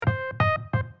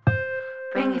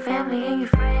your family and your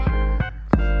friends.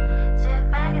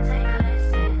 Sit back and take a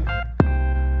listen.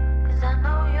 'Cause I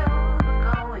know you're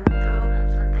going through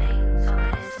some things, so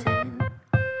listen.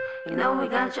 You know we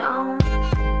got your own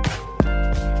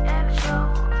every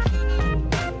show.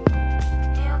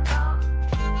 He'll talk.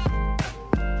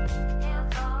 He'll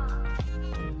talk.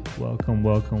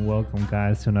 Welcome,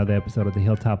 guys, to another episode of the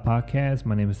Hilltop Podcast.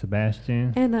 My name is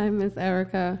Sebastian. And I'm Miss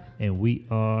Erica. And we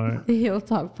are The Hill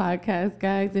Talk Podcast.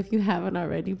 Guys, if you haven't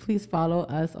already, please follow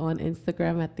us on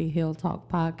Instagram at the Hill Talk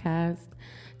Podcast.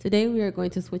 Today, we are going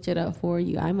to switch it up for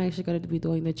you. I'm actually going to be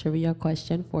doing the trivia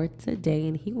question for today,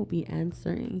 and he will be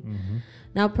answering.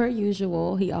 Now, per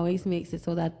usual, he always makes it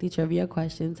so that the trivia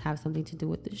questions have something to do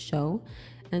with the show.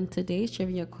 And today's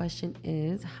trivia question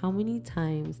is, how many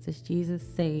times does Jesus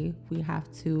say we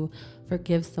have to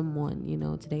forgive someone? You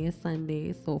know, today is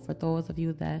Sunday, so for those of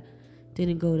you that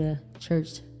didn't go to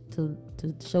church to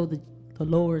show the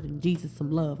Lord and Jesus some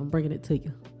love, I'm bringing it to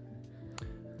you.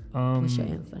 What's your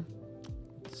answer?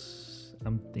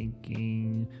 I'm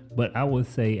thinking, but I would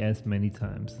say as many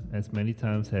times as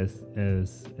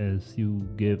you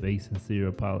give a sincere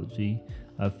apology,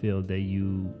 I feel that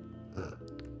you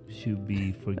should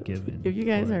be forgiven. If you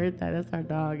guys heard that, that's our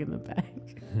dog in the back.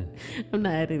 I'm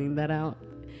not editing that out.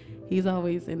 He's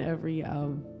always in every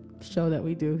show that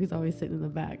we do. He's always sitting in the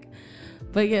back.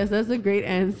 But yes, that's a great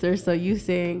answer. So you're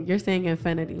saying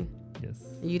infinity. Yes.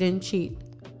 You didn't cheat.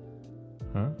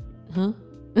 Huh?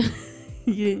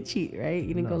 You didn't cheat, right?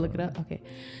 You didn't go look it up? Okay.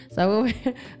 So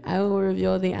I will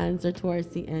reveal the answer towards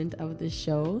the end of the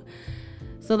show.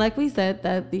 So like we said,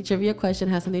 that the trivia question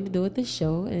has something to do with the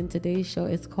show, and today's show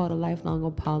is called A Lifelong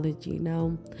Apology.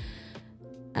 Now,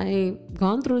 I've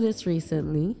gone through this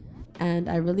recently, and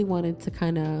I really wanted to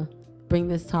kind of bring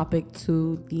this topic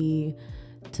to the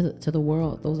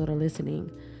world, those that are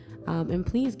listening. And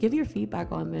please give your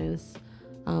feedback on this.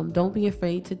 Don't be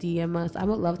afraid to DM us. I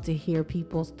would love to hear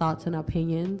people's thoughts and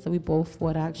opinions. We both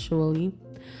would, actually.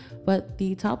 But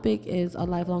the topic is a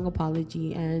lifelong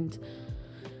apology, and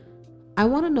I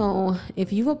want to know,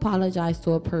 if you've apologized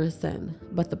to a person,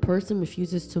 but the person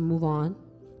refuses to move on,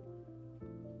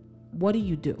 what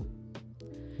do?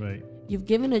 Right. You've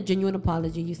given a genuine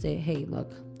apology. You say, hey,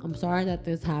 look, I'm sorry that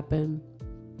this happened.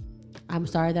 I'm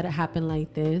sorry that it happened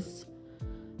like this.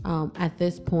 At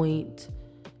this point,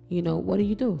 what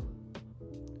do?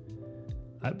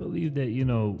 I believe that,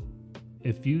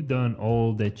 if you've done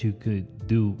all that you could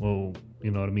do, well,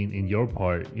 you know what I mean, in your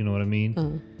part, you know what I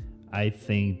mean? I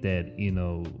think that,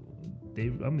 they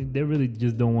really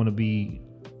just don't want to be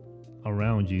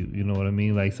around you. You know what I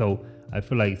mean? Like, so I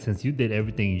feel like since you did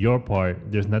everything your part,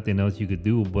 there's nothing else you could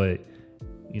do but,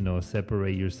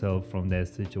 separate yourself from that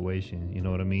situation. You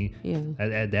know what I mean? Yeah.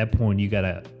 At that point, you got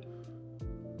to,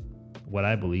 what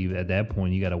I believe, at that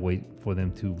point, you got to wait for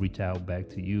them to reach out back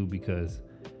to you, because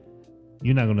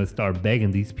you're not going to start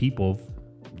begging these people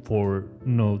for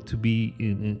to be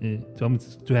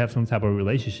to have some type of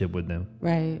relationship with them,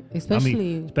 right?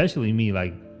 Especially me.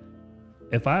 Like,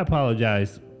 if I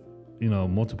apologize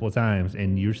multiple times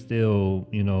and you're still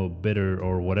bitter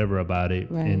or whatever about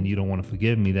it, right, and you don't want to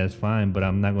forgive me, that's fine, but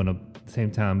I'm not going to at the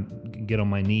same time get on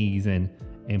my knees and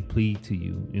plead to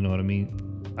you. You know what I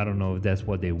mean? I don't know if that's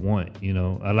what they want.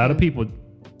 A lot of people,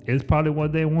 it's probably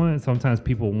what they want. Sometimes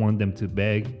people want them to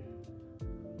beg.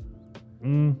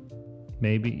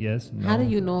 Maybe yes. No. How do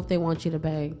you know if they want you to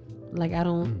beg? Like, I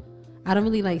don't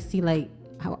really see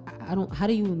how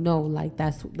do you know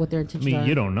that's what their intentions are?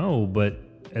 You don't know, but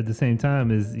at the same time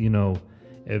is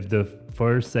if the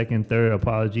first, second, third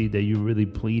apology that you're really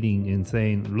pleading and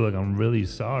saying, look, I'm really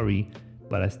sorry,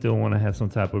 but I still want to have some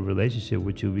type of relationship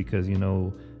with you because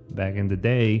back in the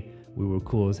day we were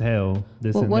cool as hell.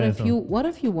 What if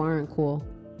you weren't cool?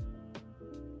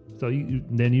 So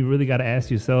then you really got to ask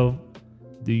yourself,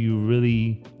 do you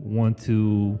really want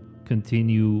to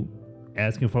continue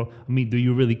asking for? Do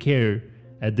you really care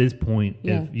at this point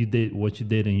if you did what you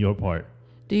did in your part?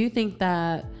 Do you think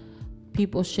that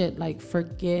people should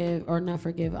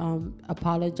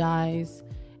apologize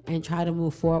and try to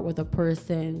move forward with a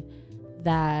person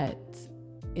that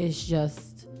is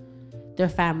just their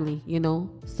family?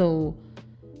 So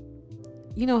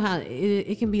how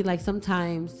it can be like,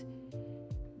 sometimes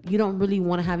you don't really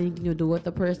want to have anything to do with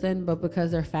the person, but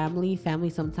because they're family,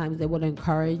 sometimes they would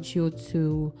encourage you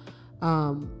to,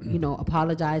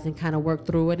 apologize and kind of work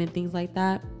through it and things like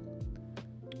that.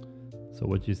 So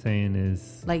what you're saying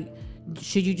is, like,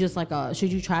 should you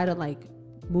try to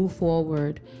move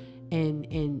forward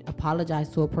and apologize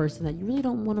to a person that you really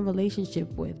don't want a relationship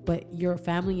with, but your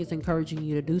family is encouraging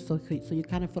you to do so you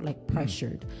kind of feel like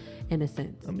pressured in a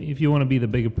sense? If you want to be the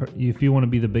bigger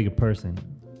person,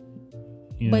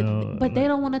 But they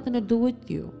don't want nothing to do with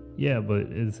you. Yeah, but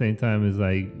at the same time, it's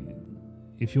like,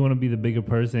 if you want to be the bigger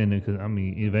person, because I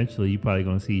mean, eventually you're probably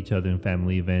going to see each other in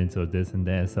family events or this and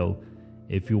that. So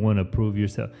if you want to prove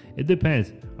yourself, it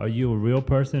depends. Are you a real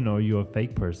person or are you a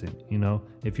fake person?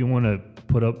 If you want to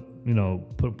put up,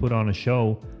 put on a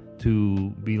show to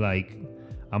be like,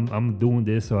 I'm doing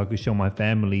this so I could show my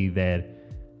family that,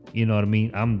 you know what I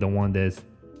mean, I'm the one that's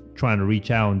trying to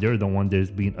reach out and they're the one that's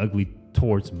being ugly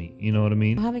towards me. You know what I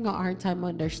mean? I'm having a hard time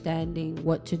understanding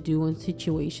what to do in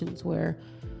situations where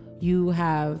you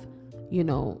have,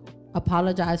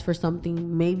 apologized for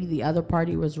something. Maybe the other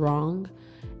party was wrong,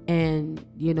 and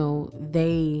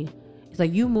it's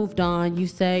like you moved on. You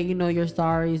say, you're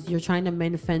sorry. You're trying to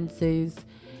mend fences,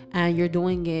 and you're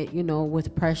doing it,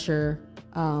 with pressure,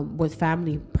 with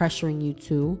family pressuring you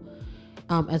to,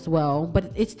 as well.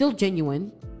 But it's still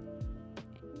genuine,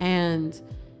 and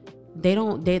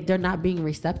they're not being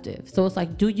receptive. So it's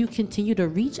like, do you continue to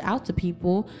reach out to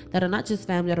people that are not just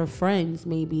family, that are friends?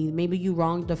 Maybe you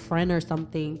wronged a friend or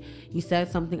something. You said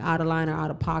something out of line or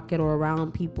out of pocket or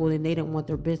around people and they didn't want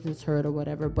their business hurt or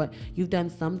whatever, but you've done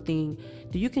something.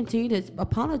 Do you continue to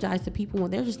apologize to people when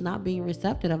they're just not being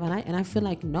receptive? And I feel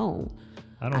like, no.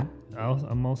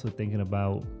 I'm also thinking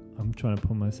about, I'm trying to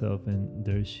put myself in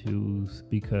their shoes,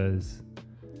 because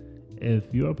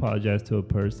if you apologize to a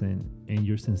person and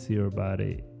you're sincere about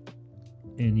it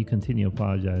and you continue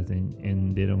apologizing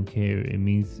and they don't care, it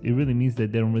really means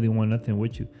that they don't really want nothing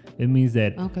with you. It means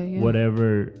that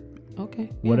whatever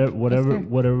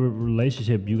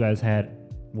relationship you guys had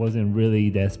wasn't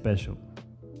really that special.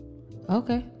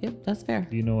 Okay. Yep, that's fair.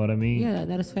 You know what I mean? Yeah,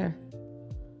 that is fair.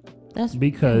 That's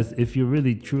because if you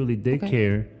really truly did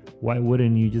care, why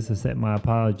wouldn't you just accept my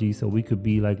apology so we could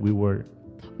be like we were?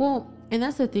 Well, and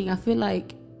that's the thing. I feel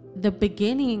like the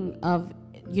beginning of,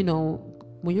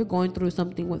 when you're going through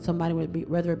something with somebody,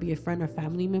 whether it be a friend or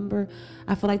family member,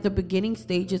 I feel like the beginning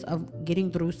stages of getting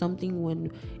through something,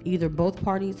 when either both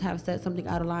parties have said something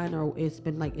out of line or it's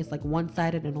like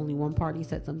one-sided and only one party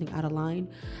said something out of line.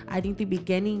 I think the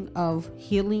beginning of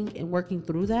healing and working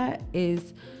through that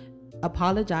is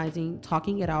apologizing,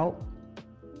 talking it out,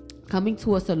 coming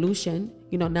to a solution.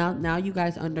 Now you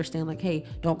guys understand, like, hey,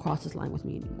 don't cross this line with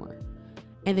me anymore.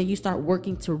 And then you start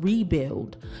working to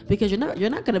rebuild, because you're not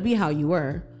going to be how you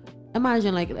were.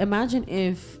 Imagine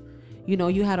if,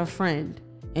 you had a friend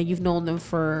and you've known them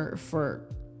for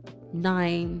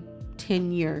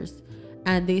 9-10 years,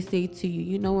 and they say to you,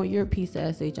 you know what, you're a piece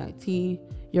of shit,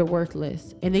 you're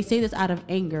worthless. And they say this out of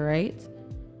anger, right?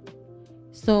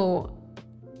 So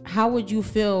how would you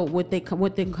feel with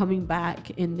them coming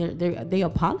back and they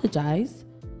apologize?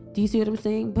 Do you see what I'm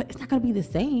saying? But it's not going to be the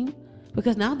same,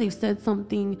 because now they've said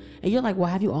something and you're like, well,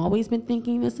 have you always been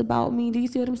thinking this about me? Do you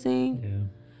see what I'm saying? Yeah.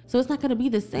 So it's not going to be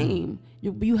the same.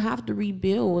 You have to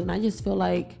rebuild. And I just feel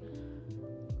like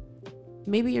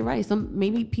maybe you're right.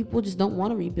 Maybe people just don't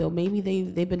want to rebuild. Maybe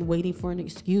they've been waiting for an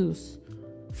excuse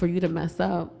for you to mess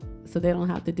up so they don't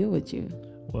have to deal with you.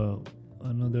 Well,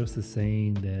 I know there's a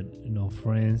saying that,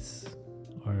 friends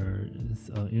are,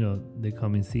 they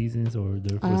come in seasons, or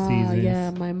they're for seasons.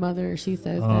 Yeah, my mother, she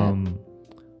says that.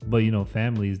 But,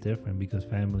 family is different, because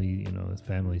family, it's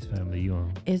family's family.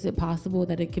 Is it possible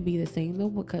that it could be the same, though?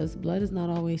 Because blood is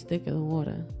not always thicker than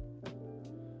water.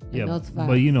 Yeah,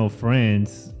 but,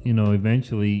 friends,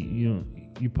 eventually,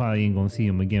 you probably ain't going to see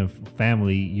them again.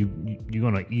 Family, you're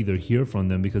going to either hear from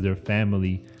them because they're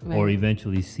family, right, or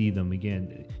eventually see them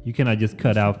again. You cannot just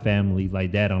cut out family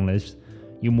like that unless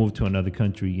you move to another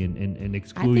country and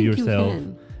exclude yourself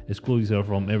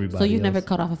from everybody. So you've else. never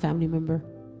cut off a family member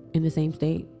in the same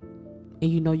state,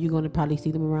 and you're going to probably see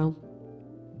them around?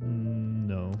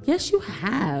 No. Yes, you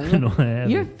have. No, I haven't.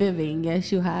 You're fibbing.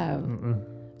 Yes, you have.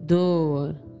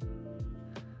 Dude,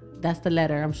 that's the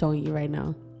letter I'm showing you right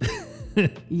now.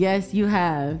 Yes, you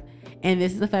have. And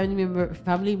this is a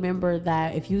family member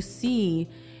that if you see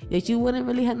that you wouldn't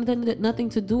really have nothing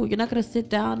to do, you're not going to sit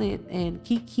down and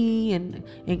kiki and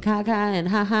kaka and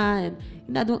haha, and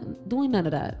you're not doing none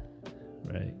of that.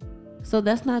 Right. So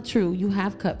that's not true. You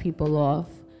have cut people off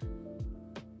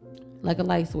like a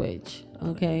light switch.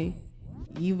 Okay.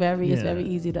 It's very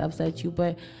easy to upset you,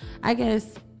 but I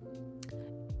guess,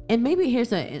 and maybe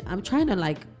I'm trying to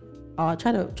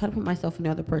try to put myself in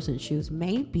the other person's shoes.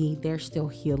 Maybe they're still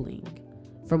healing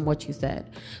from what you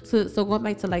said. So going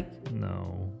back to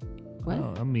no. What?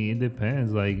 No, I mean, it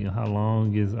depends. How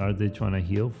long are they trying to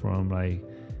heal from?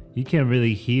 You can't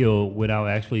really heal without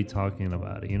actually talking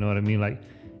about it. You know what I mean?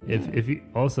 If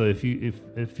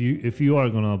you are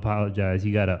gonna apologize,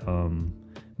 you gotta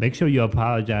make sure you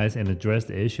apologize and address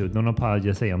the issue. Don't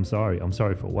apologize. Say I'm sorry. I'm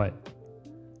sorry for what?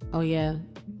 Oh yeah.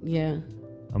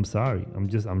 I'm sorry. I'm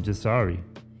just sorry.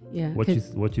 Yeah. What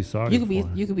you sorry for?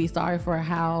 You could be sorry for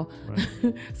how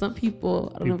Right. some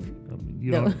people, I don't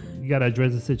know. You gotta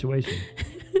address the situation.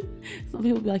 Some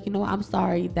people be like, you know what, I'm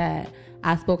sorry that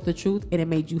I spoke the truth and it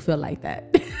made you feel like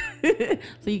that.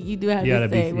 So you do have to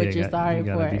say what you're sorry you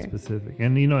for. gotta be specific.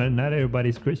 And not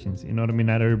everybody's Christians. You know what I mean?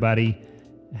 Not everybody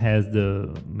has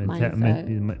the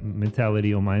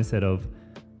mentality or mindset of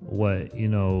what,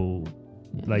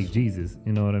 like Jesus.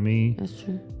 You know what I mean? That's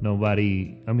true. Not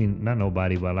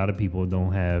nobody, but a lot of people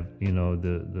don't have,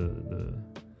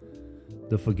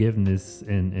 the forgiveness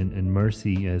and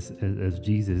mercy as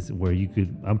Jesus, where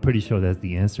I'm pretty sure that's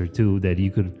the answer too, that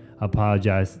you could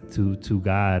apologize to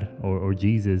God or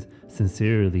Jesus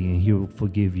sincerely and he'll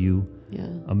forgive you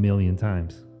 1,000,000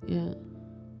 times. Yeah.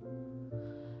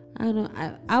 I don't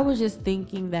know. I was just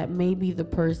thinking that maybe the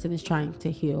person is trying to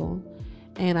heal.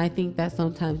 And I think that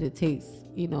sometimes it takes,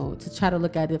 to try to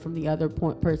look at it from the other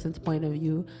person's point of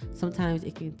view. Sometimes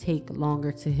it can take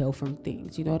longer to heal from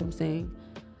things. You know what I'm saying?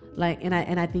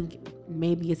 And I think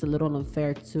maybe it's a little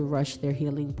unfair to rush their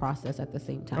healing process at the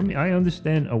same time. I mean, I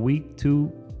understand a week,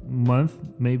 2 months,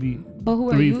 maybe but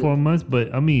who 3, 4 months.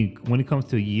 But I mean, when it comes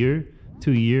to a year,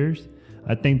 2 years,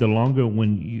 I think the longer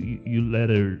when you let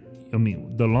her,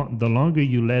 the longer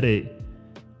you let it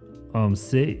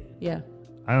sit. Yeah.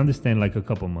 I understand like a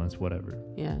couple months, whatever.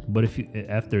 Yeah. But if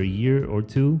after a year or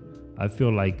two, I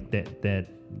feel like that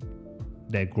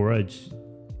grudge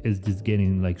is just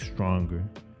getting like stronger.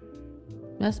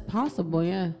 That's possible,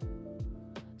 yeah.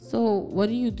 So what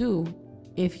do you do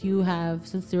if you have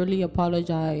sincerely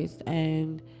apologized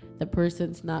and the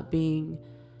person's not being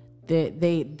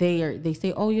they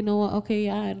say, oh, you know what, okay,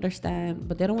 yeah, I understand,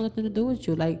 but they don't want nothing to do with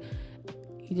you. Like,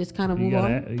 you just kind of move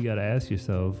on. You gotta ask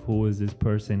yourself, who is this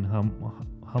person?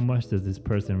 How much does this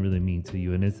person really mean to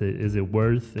you? And is it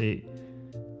worth it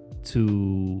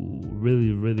to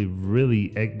really, really, really,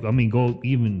 go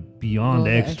even beyond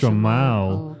the extra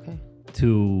mile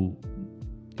to,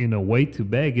 wait to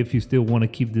beg if you still want to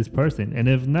keep this person? And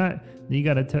if not, then you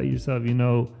gotta tell yourself,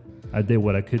 I did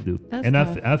what I could do. And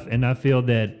I feel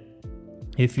that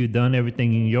if you've done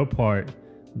everything in your part,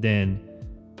 then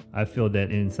I feel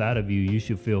that inside of you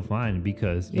should feel fine,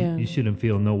 because you shouldn't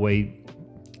feel no way.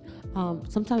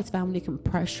 Sometimes family can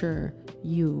pressure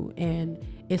you, and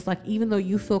it's like, even though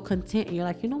you feel content and you're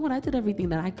like, you know what, I did everything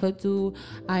that I could do.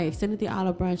 I extended the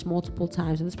olive branch multiple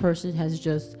times, and this person has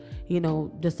just,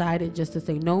 decided just to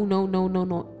say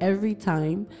no every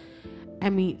time. I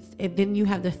mean, and then you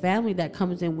have the family that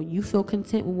comes in when you feel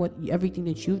content with everything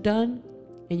that you've done,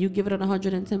 and you give it an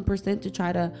 110% to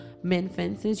try to mend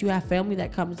fences. You have family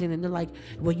that comes in and they're like,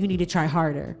 well, you need to try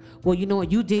harder. Well, you know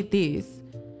what, you did this.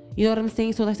 You know what I'm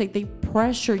saying? So that's like, they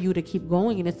pressure you to keep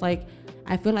going. And it's like,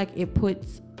 I feel like it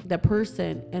puts the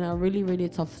person in a really, really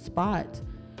tough spot,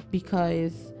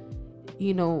 because,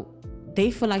 they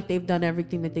feel like they've done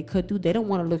everything that they could do. They don't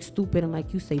want to look stupid and,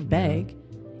 like you say, beg.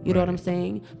 You know what I'm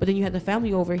saying? But then you have the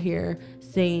family over here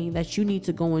saying that you need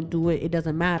to go and do it. It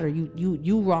doesn't matter.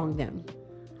 You wrong them.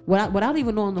 Without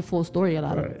even knowing the full story, a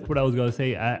lot of it. What I was gonna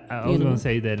say, I was gonna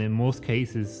say that in most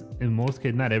cases,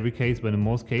 not every case, but in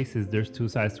most cases, there's two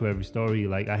sides to every story.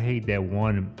 Like, I hate that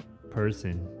one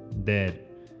person that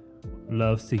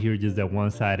loves to hear just that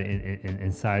one side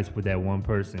and sides with that one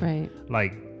person. Right.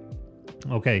 Like,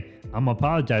 okay, I'm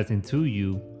apologizing to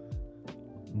you,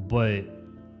 but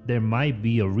there might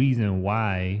be a reason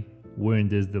why we're in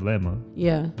this dilemma.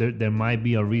 Yeah. There might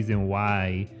be a reason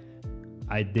why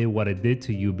I did what I did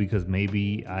to you, because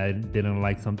maybe I didn't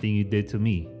like something you did to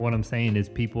me. What I'm saying is,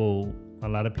 a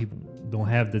lot of people don't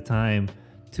have the time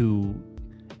to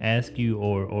ask you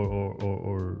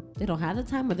or they don't have the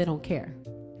time, or they don't care.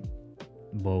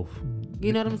 Both.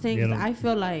 You know what I'm saying? 'Cause I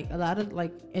feel like a lot of,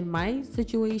 like, in my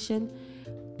situation,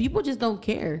 people just don't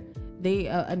care.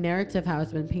 A narrative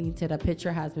has been painted, a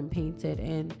picture has been painted,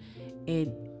 and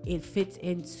it fits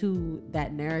into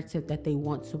that narrative that they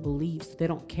want to believe, so they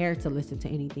don't care to listen to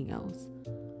anything else.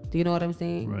 Do you know what I'm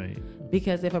saying? Right.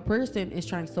 Because if a person is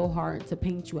trying so hard to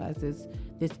paint you as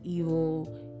this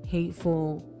evil,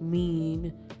 hateful,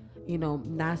 mean,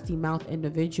 nasty mouth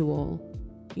individual,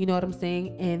 you know what I'm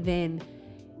saying? And then,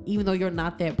 even though you're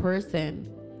not that person,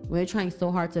 when they're trying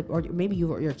so hard to, or maybe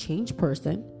you're a changed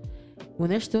person, when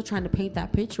they're still trying to paint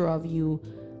that picture of you,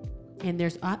 and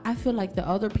I feel like the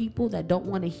other people that don't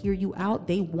want to hear you out,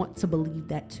 they want to believe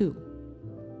that too.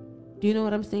 Do you know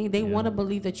what I'm saying? They want to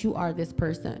believe that you are this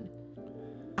person.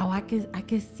 Oh, I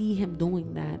could see him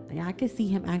doing that. I could see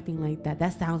him acting like that.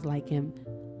 That sounds like him.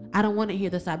 I don't want to hear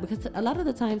the side, because a lot of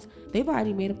the times they've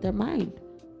already made up their mind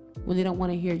when they don't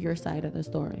want to hear your side of the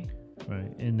story.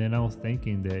 Right. And then I was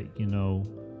thinking that,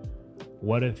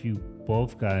 what if you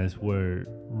both guys were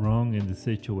wrong in the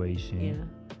situation? Yeah.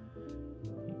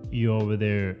 You over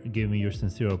there giving your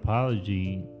sincere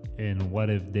apology, and what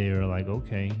if they're like,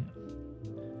 okay,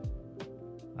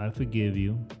 I forgive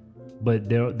you, but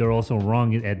they're also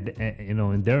wrong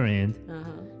in their end,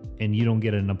 and you don't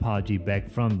get an apology back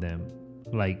from them.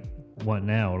 Like, what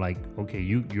now? Like, okay,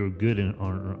 you're good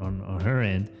on her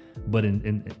end, but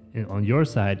in on your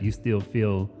side, you still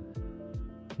feel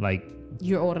like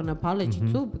you're owed an apology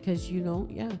too, because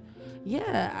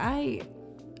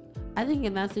I think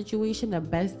in that situation, the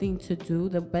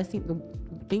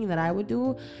thing that I would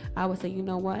do, I would say, you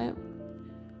know what,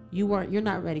 you're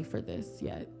not ready for this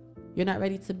yet. You're not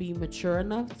ready to be mature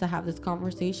enough to have this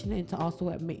conversation and to also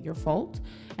admit your fault.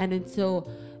 And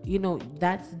until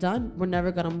that's done, we're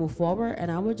never gonna move forward. And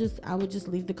I would just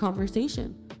leave the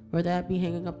conversation, whether that be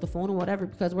hanging up the phone or whatever,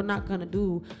 because we're not gonna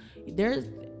do.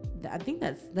 I think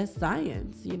that's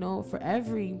science. For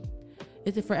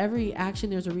every action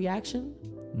there's a reaction.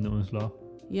 Newton's law.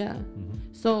 Yeah.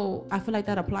 So I feel like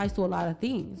that applies to a lot of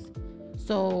things.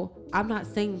 So I'm not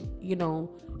saying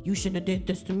you shouldn't have did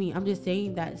this to me. I'm just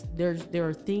saying that there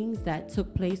are things that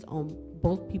took place on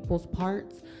both people's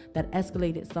parts that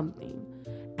escalated something.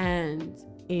 And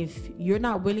if you're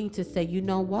not willing to say, you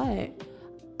know what,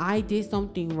 I did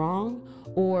something wrong,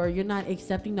 or you're not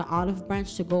accepting the olive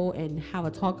branch to go and have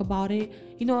a talk about it,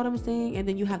 you know what I'm saying? And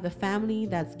then you have the family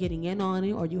that's getting in on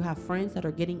it, or you have friends that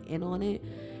are getting in on it,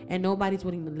 and nobody's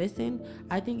willing to listen.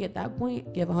 I think at that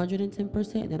point, give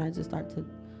 110%, and then I just start to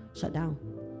shut down.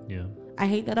 Yeah. I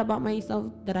hate that about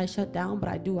myself, that I shut down, but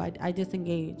I do. I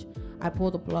disengage. I pull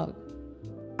the plug.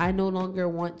 I no longer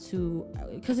want to,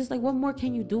 because it's like, what more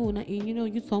can you do? And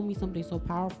you told me something so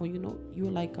powerful. You were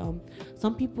like,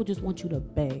 some people just want you to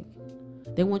beg.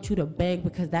 They want you to beg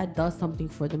because that does something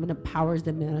for them and empowers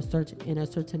them in a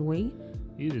certain way.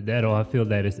 Either that, or I feel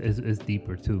that it's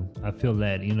deeper too. I feel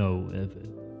that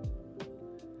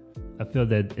I feel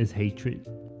that it's hatred,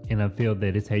 and I feel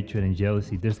that it's hatred and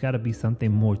jealousy. There's got to be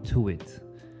something more to it.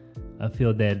 I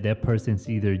feel that person's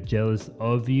either jealous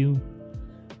of you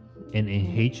and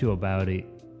hate you about it,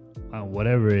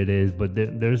 whatever it is, but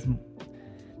there's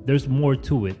more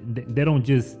to it. They don't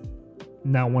just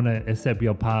not want to accept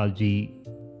your apology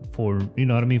for,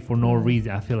 for no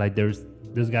reason. I feel like there's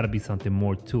got to be something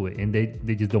more to it, and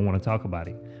they just don't want to talk about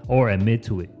it or admit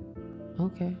to it.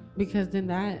 Okay, because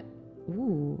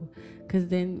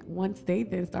then once they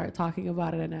then start talking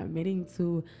about it and admitting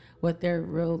to what their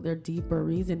deeper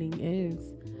reasoning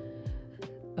is,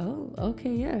 oh,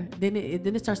 okay, yeah. Then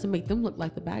it starts to make them look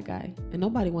like the bad guy, and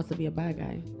nobody wants to be a bad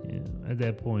guy. Yeah, at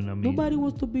that point, nobody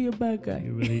wants to be a bad guy.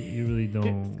 You really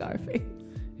don't. Scarface.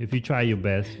 If you try your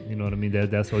best, you know what I mean.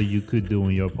 That's all you could do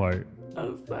on your part.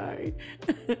 I'm sorry.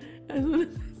 As soon as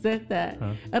I said that,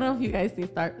 I don't know if you guys see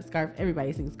Scarface.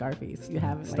 Everybody sings Scarface. You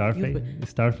haven't.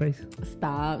 Starface.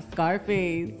 Stop,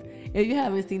 Scarface. If you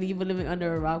haven't seen it, you've been living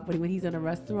under a rock. But when he's in a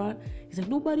restaurant, he's like,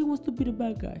 nobody wants to be the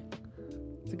bad guy.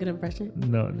 It's a good impression.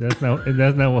 No, that's not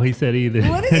what he said either.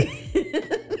 What did he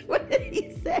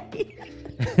say?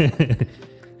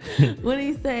 What did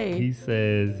he say?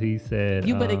 He said.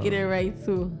 You better get it right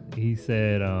too. He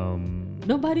said.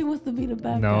 Nobody wants to be the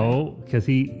bad guy. No, because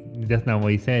that's not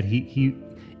what he said.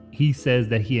 He says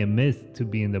that he admits to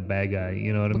being the bad guy.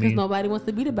 You know what I mean? Because nobody wants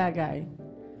to be the bad guy.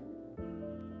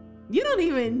 You don't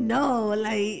even know.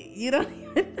 Like, you don't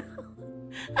even know.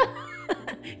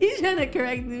 He's trying to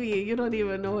correct me. You don't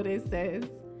even know what it says.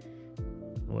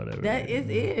 Whatever. That is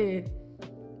it.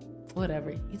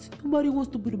 Whatever. It's nobody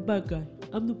wants to be the bad guy.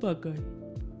 I'm the bad guy.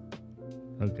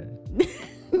 Okay.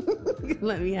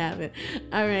 Let me have it.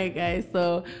 All right, guys.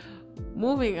 So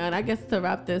moving on, I guess to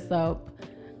wrap this up,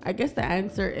 I guess the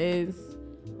answer is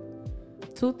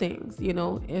two things.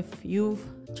 If you've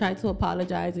tried to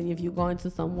apologize and if you've gone to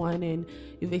someone and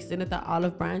you've extended the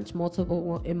olive branch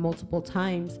multiple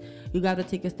times, you got to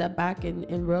take a step back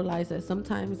and realize that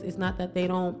sometimes it's not that they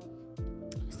don't.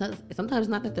 Sometimes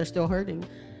not that they're still hurting.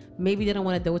 Maybe they don't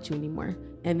want to deal with you anymore,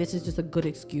 and this is just a good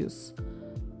excuse.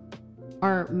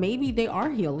 Or maybe they are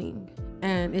healing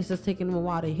and it's just taking them a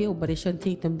while to heal, but it shouldn't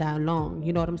take them that long.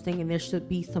 You know what I'm saying? And there should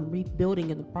be some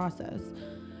rebuilding in the process.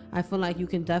 I feel like you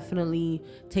can definitely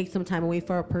take some time away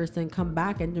for a person, come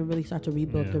back, and then really start to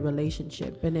rebuild the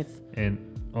relationship. And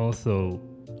also,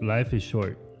 life is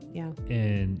short. Yeah.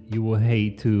 And you will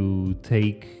hate to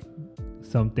take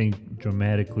something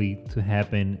dramatically to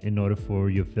happen in order for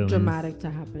your feelings. Dramatic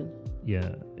to happen.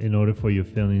 Yeah. In order for your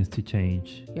feelings to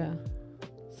change. Yeah.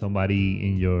 Somebody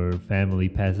in your family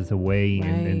passes away,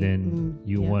 and then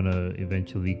you want to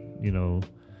eventually,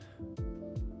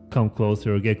 come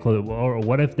closer or get closer? Or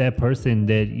what if that person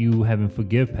that you haven't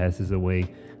forgive passes away?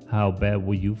 How bad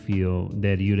would you feel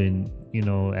that you didn't,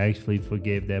 actually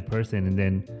forgive that person? And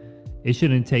then it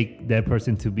shouldn't take that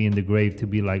person to be in the grave to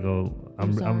be like, oh,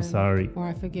 I'm sorry. Or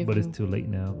I forgive but you. It's too late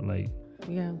now. Like,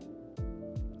 yeah,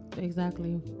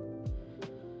 exactly.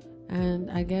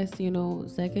 And I guess,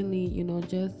 secondly,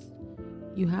 just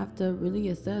you have to really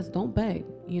assess. Don't beg.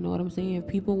 You know what I'm saying? If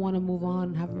people want to move on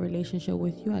and have a relationship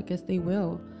with you, I guess they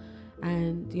will.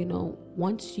 And,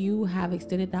 once you have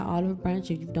extended that olive branch,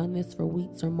 if you've done this for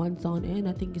weeks or months on end,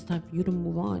 I think it's time for you to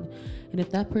move on. And if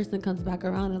that person comes back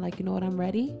around and like, you know what, I'm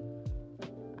ready.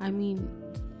 I mean,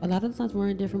 a lot of the times we're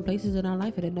in different places in our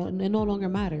life and it no longer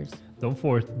matters. Don't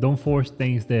force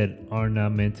things that are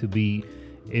not meant to be.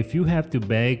 If you have to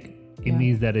beg, it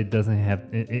means that it doesn't have,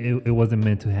 it wasn't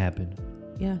meant to happen.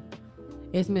 Yeah.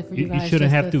 It's meant for you guys. You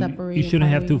shouldn't have to. Separate You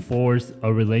shouldn't have to force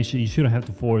a relationship. You shouldn't have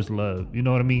to force love. You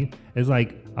know what I mean? It's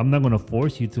like, I'm not gonna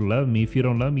force you to love me. If you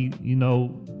don't love me,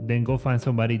 then go find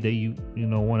somebody that you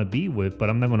want to be with. But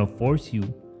I'm not gonna force you.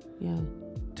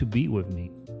 To be with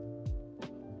me.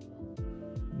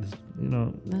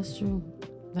 That's true.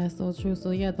 That's so true.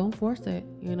 So yeah, don't force it.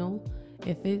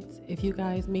 If you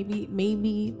guys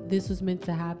maybe this was meant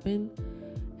to happen,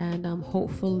 and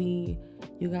hopefully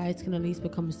you guys can at least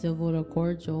become civil or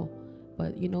cordial,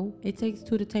 but it takes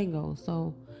two to tango.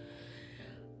 So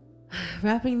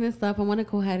wrapping this up, I want to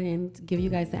go ahead and give you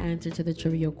guys the answer to the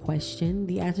trivia question.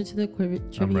 The answer to the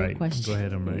trivia question. Go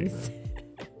ahead, I'm right.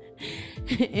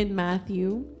 In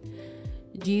Matthew,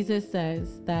 Jesus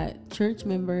says that church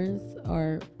members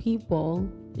or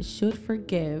people should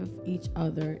forgive each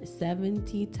other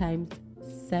 70 times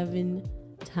 7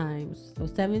 times. So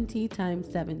 70 times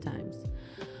 7 times.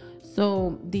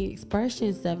 So the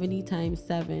expression 70 times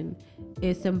 7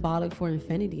 is symbolic for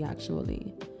infinity,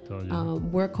 actually.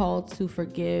 We're called to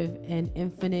forgive an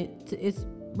infinite, it's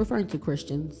referring to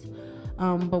Christians.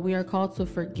 But we are called to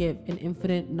forgive an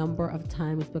infinite number of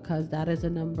times because that is a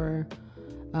number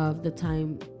of the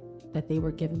time that they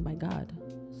were given by God.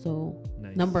 So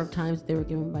nice. Number of times they were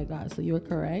given by God. So you were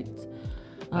correct.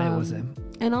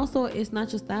 And also it's not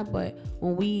just that, but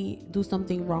when we do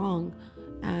something wrong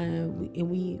and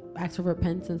we ask for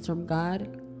repentance from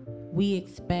God, we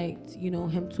expect,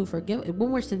 him to forgive.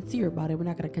 When we're sincere about it, we're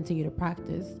not going to continue to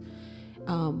practice.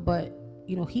 But,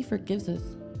 he forgives us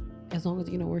as long as,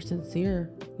 we're sincere.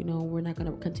 We're not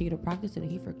going to continue to practice it,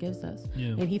 and he forgives us. Yeah.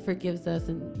 And he forgives us,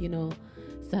 and,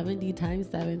 70 times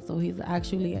 7. So he's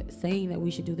actually saying that we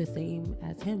should do the same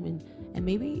as him and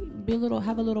maybe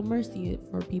have a little mercy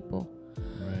for people.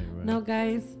 Right. Now,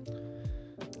 guys,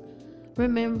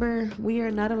 remember, we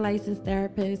are not a licensed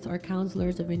therapist or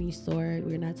counselors of any sort.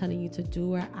 We're not telling you to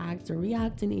do or act or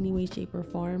react in any way, shape, or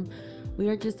form. We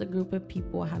are just a group of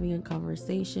people having a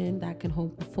conversation that can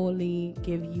hopefully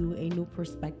give you a new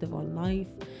perspective on life.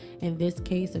 In this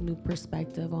case, a new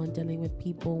perspective on dealing with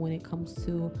people when it comes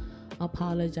to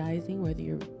apologizing, whether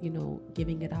you're,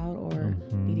 giving it out or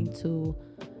needing to,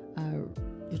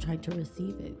 you're trying to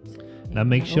receive it. Now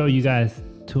make sure you guys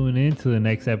tune in to the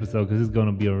next episode because it's going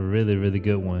to be a really, really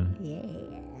good one. Yeah.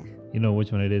 You know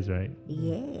which one it is, right?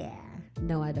 Yeah.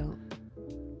 No, I don't.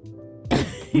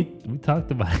 we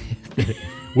talked about it yesterday.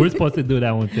 We're supposed to do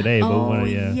that one today, but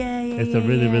it's a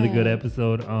really, really good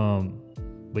episode.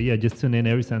 But yeah, just tune in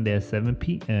every Sunday at 7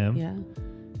 p.m. Yeah.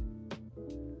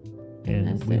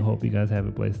 And we hope you guys have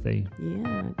a blessed day.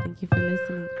 Yeah, thank you for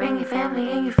listening. Bring your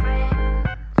family and your friends.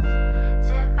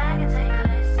 Sit back and take a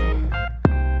listen.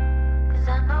 'Cause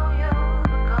I know you've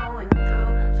been going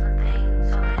through some things,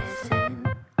 so listen.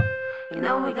 You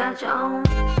know we got your own.